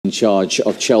in charge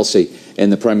of Chelsea in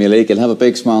the Premier League. He'll have a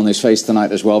big smile on his face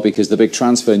tonight as well, because the big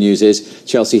transfer news is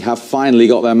Chelsea have finally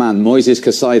got their man, Moises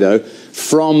Caicedo,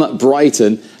 from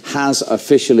Brighton, has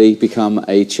officially become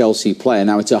a Chelsea player.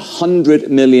 Now, it's £100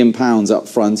 million up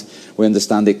front. We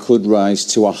understand it could rise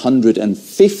to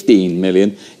 115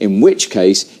 million, in which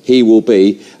case he will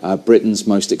be Britain's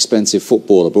most expensive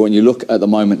footballer. But when you look at the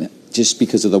moment, just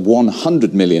because of the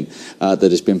 100 million that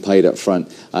has been paid up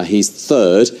front, he's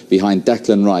third behind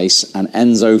Declan Rice and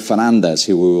Enzo Fernandez,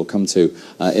 who we will come to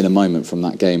in a moment from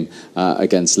that game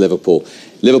against Liverpool.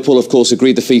 Liverpool, of course,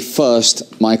 agreed the fee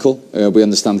first, Michael. We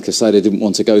understand Caicedo didn't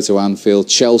want to go to Anfield.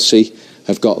 Chelsea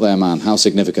have got their man. How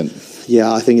significant?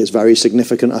 Yeah, I think it's very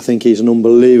significant. I think he's an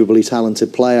unbelievably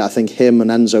talented player. I think him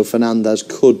and Enzo Fernandez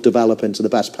could develop into the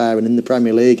best pairing in the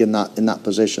Premier League in that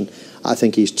position. I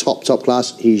think he's top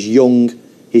class. He's young.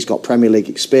 He's got Premier League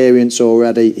experience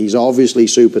already. He's obviously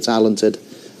super talented.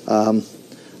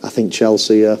 I think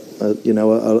Chelsea are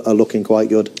looking quite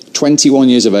good. 21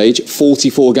 years of age,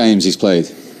 44 games he's played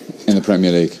in the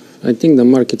Premier League. I think the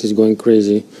market is going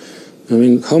crazy. I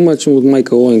mean, how much would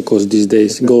Michael Owen cost these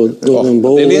days? Golden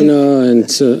Ball winner and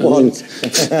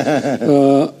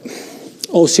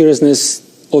all seriousness,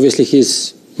 obviously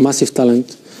he's massive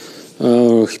talent.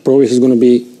 Probably he's going to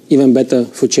be even better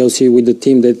for Chelsea with the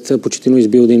team that Pochettino is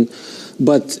building.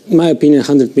 But in my opinion,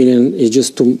 100 million is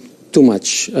just too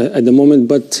much at the moment.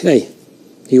 But hey,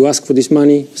 you ask for this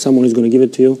money, someone is going to give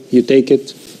it to you. You take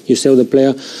it. You sell the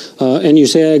player, and you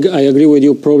say, I agree with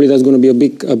you, probably that's going to be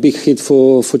a big hit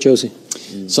for Chelsea.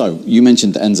 So, you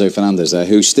mentioned Enzo Fernandez there,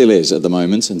 who still is at the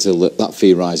moment, until that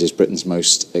fee rises, Britain's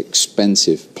most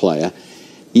expensive player.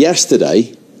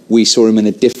 Yesterday, we saw him in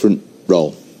a different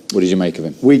role. What did you make of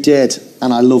him? We did,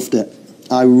 and I loved it.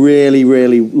 I really,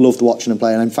 really loved watching him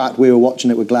play. And in fact, we were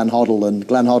watching it with Glenn Hoddle, and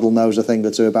Glenn Hoddle knows a thing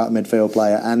or two about a midfield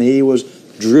player, and he was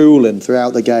drooling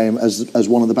throughout the game as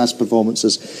one of the best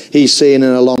performances he's seen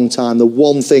in a long time. The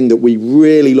one thing that we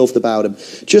really loved about him,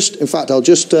 in fact, I'll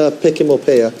just pick him up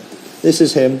here. This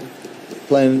is him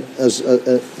playing as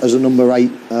a number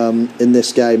 8 in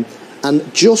this game,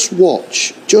 and just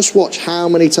watch how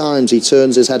many times he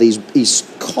turns his head.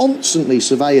 He's constantly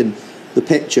surveying the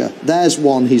picture. There's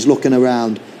one, he's looking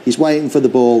around, he's waiting for the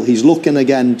ball, he's looking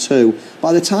again too.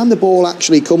 By the time the ball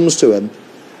actually comes to him,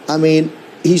 I mean,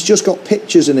 he's just got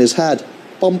pictures in his head,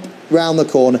 bump round the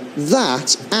corner.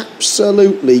 That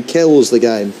absolutely kills the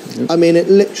game. I mean, it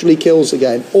literally kills the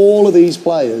game. All of these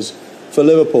players for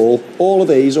Liverpool, all of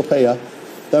these up here,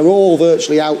 they're all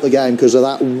virtually out the game because of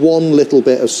that one little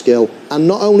bit of skill. And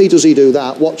not only does he do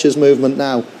that, watch his movement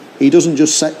now. He doesn't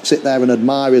just sit there and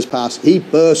admire his pass. He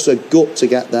bursts a gut to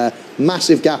get there.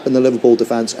 Massive gap in the Liverpool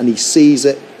defence, and he sees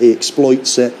it, he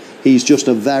exploits it. He's just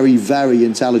a very, very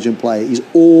intelligent player. He's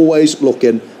always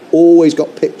looking, always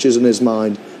got pictures in his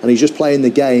mind, and he's just playing the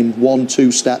game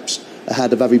 1-2 steps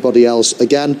ahead of everybody else.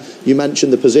 Again, you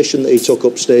mentioned the position that he took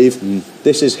up, Steve.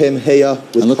 This is him here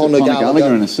with Conor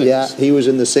Gallagher in a 6. Yeah, he was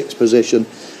in the 6th position.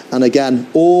 And again,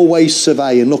 always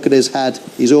surveying. Look at his head.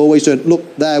 He's always doing.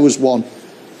 Look, there was one.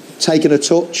 Taking a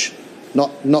touch,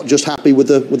 not just happy with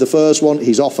the first one.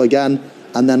 He's off again.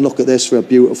 And then look at this for a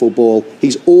beautiful ball.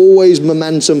 He's always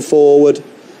momentum forward.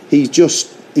 He's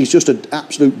just an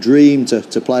absolute dream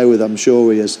to play with, I'm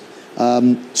sure he is.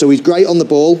 So he's great on the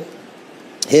ball.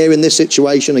 Here in this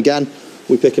situation, again,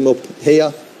 we pick him up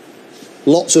here.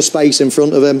 Lots of space in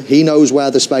front of him. He knows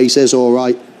where the space is, all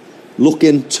right.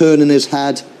 Looking, turning his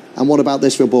head. And what about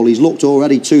this for a ball? He's looked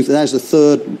already too. There's the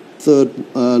third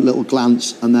little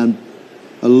glance, and then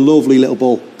a lovely little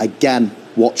ball. Again,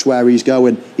 watch where he's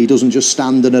going. He doesn't just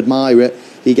stand and admire it.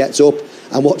 He gets up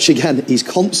and watch again. He's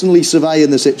constantly surveying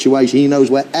the situation. He knows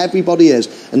where everybody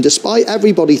is. And despite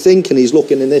everybody thinking he's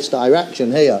looking in this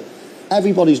direction here,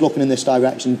 everybody's looking in this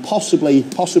direction, possibly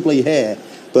here.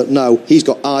 But no, he's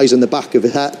got eyes in the back of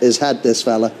his head, this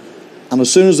fella. And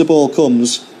as soon as the ball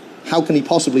comes, how can he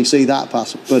possibly see that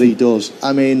pass? But he does.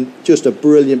 I mean, just a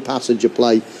brilliant passage of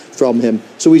play from him.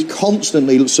 So he's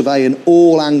constantly surveying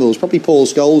all angles. Probably Paul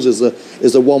Scholes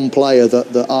is the one player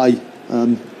that I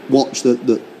watch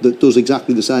that does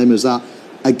exactly the same as that.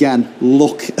 Again,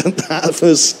 look at that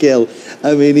for skill.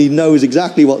 I mean, he knows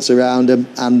exactly what's around him,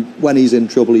 and when he's in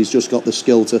trouble, he's just got the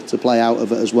skill to play out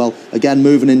of it as well. Again,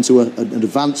 moving into an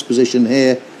advanced position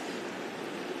here.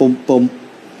 Bump, bump,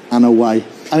 and away.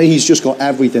 I mean, he's just got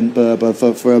everything, Berber,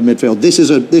 for a midfield. This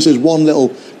is one little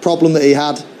problem that he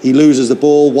had. He loses the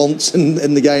ball once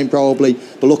in the game, probably.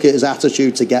 But look at his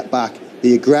attitude to get back.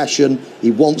 The aggression. He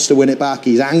wants to win it back.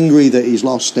 He's angry that he's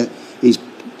lost it. He's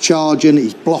charging.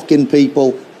 He's blocking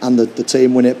people. and the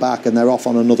team win it back, and they're off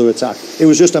on another attack. It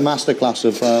was just a masterclass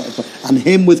of and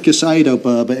him with Caicedo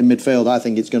in midfield. I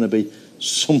think it's going to be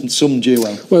some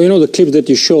duo. Well, you know, the clip that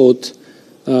you showed,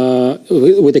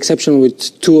 with exception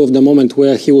with two of the moment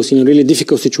where he was in a really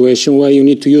difficult situation where you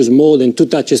need to use more than 2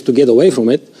 touches to get away from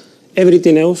it,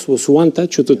 everything else was 1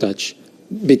 touch or 2 touch,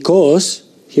 because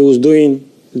he was doing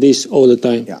this all the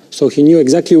time. Yeah. So he knew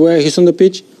exactly where he's on the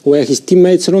pitch, where his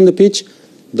teammates are on the pitch.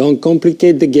 Don't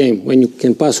complicate the game. When you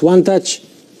can pass 1 touch,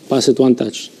 pass it 1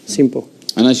 touch. Simple.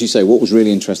 And as you say, what was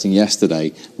really interesting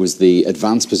yesterday was the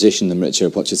advanced position that Mauricio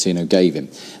Pochettino gave him.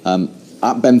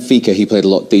 At Benfica, he played a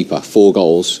lot deeper, 4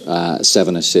 goals,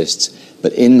 7 assists.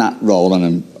 But in that role,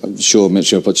 and I'm sure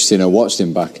Mauricio Pochettino watched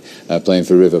him back playing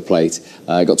for River Plate,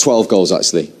 got 12 goals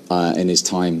actually in his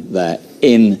time there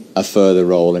in a further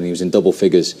role, and he was in double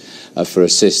figures for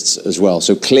assists as well.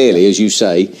 So clearly, as you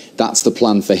say, that's the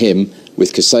plan for him,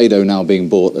 with Caicedo now being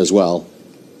bought as well.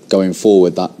 Going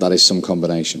forward, that is some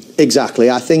combination. Exactly.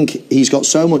 I think he's got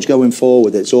so much going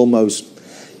forward. It's almost,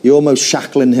 you're almost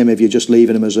shackling him if you're just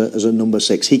leaving him as a number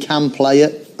 6. He can play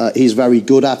it. He's very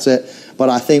good at it. But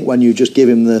I think when you just give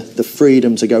him the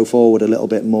freedom to go forward a little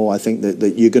bit more, I think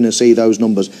that you're going to see those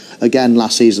numbers. Again,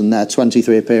 last season there,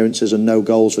 23 appearances and no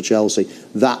goals for Chelsea.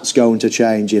 That's going to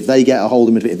change. If they get a hold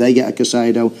of him, if they get a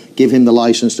Caicedo, give him the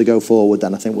licence to go forward,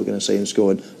 then I think we're going to see him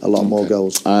scoring a lot more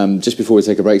goals. Just before we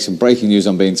take a break, some breaking news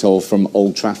I'm being told from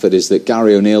Old Trafford is that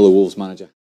Gary O'Neill, the Wolves manager...